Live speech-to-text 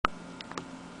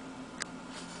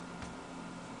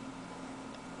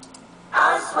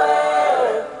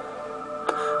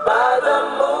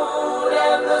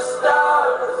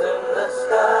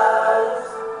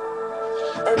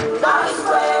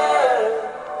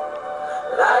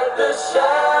the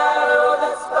shadow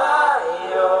that's by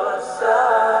your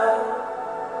side.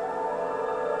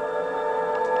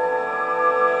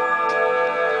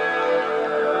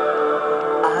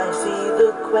 I see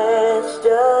the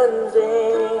questions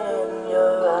in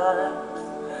your eyes.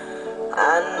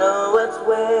 I know what's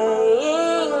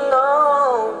weighing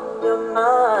on your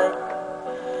mind.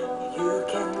 You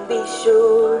can be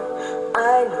sure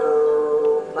I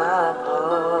know my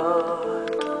part,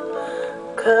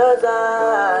 'cause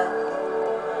I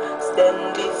stand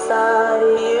beside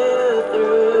you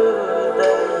through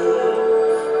the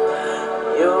years.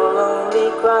 You'll only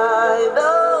cry